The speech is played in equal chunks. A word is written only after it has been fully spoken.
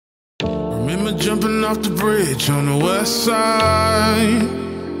Remember jumping off the bridge on the west side.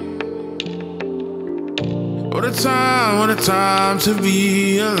 What a time to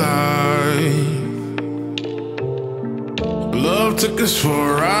be alive. Love took us for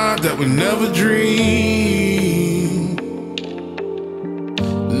a ride that we never dreamed.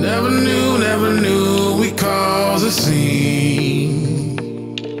 Never knew we caused a scene.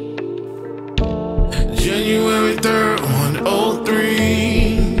 January 3rd, 103.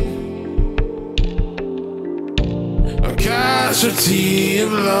 A casualty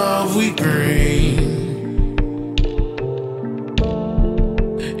of love we bring.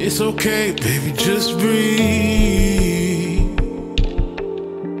 It's okay, baby, just breathe.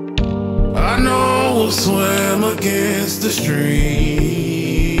 I know we'll swim against the stream.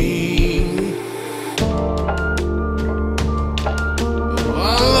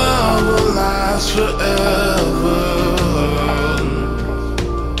 Our love will last forever.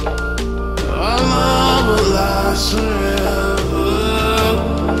 Our love will last forever.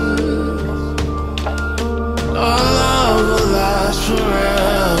 Our love will last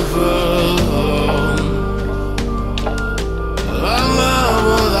forever. Our love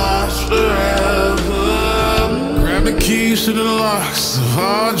will last forever. Grab the keys to the locks of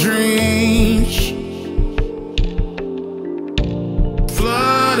our dreams,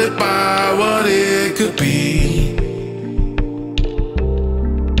 flooded by what it could be.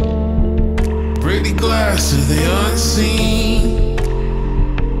 Break the glass to the unseen.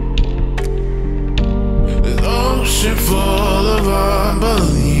 This ocean full of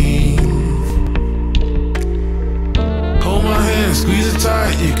unbelief. Hold my hand, squeeze it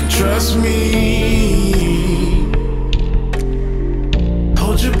tight, you can trust me.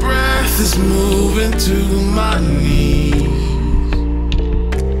 Hold your breath, it's moving to my knees.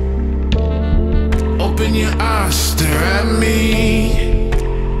 Open your eyes, stare at me.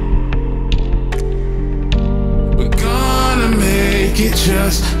 We're gonna make it,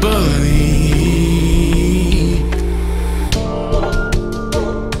 just believe.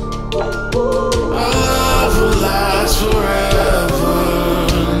 Our love will last forever.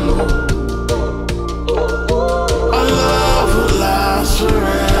 Our love will last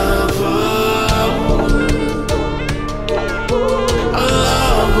forever. Our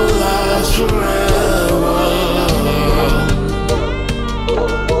love will last forever.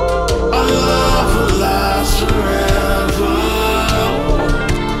 Our love will last forever.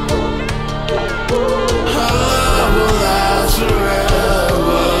 Our love will last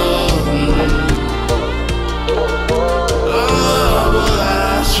forever. Our love will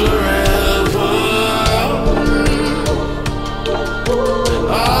last forever.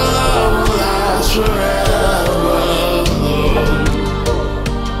 Our love will last forever.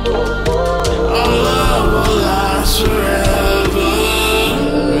 Our love will last forever.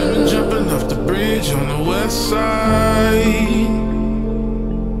 Women jumping off the bridge on the west side.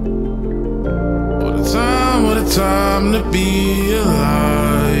 What a time to be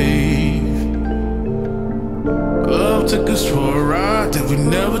alive. Love took us for a ride that we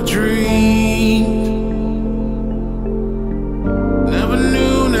never dreamed. Never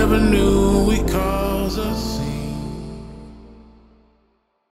knew we caused a scene.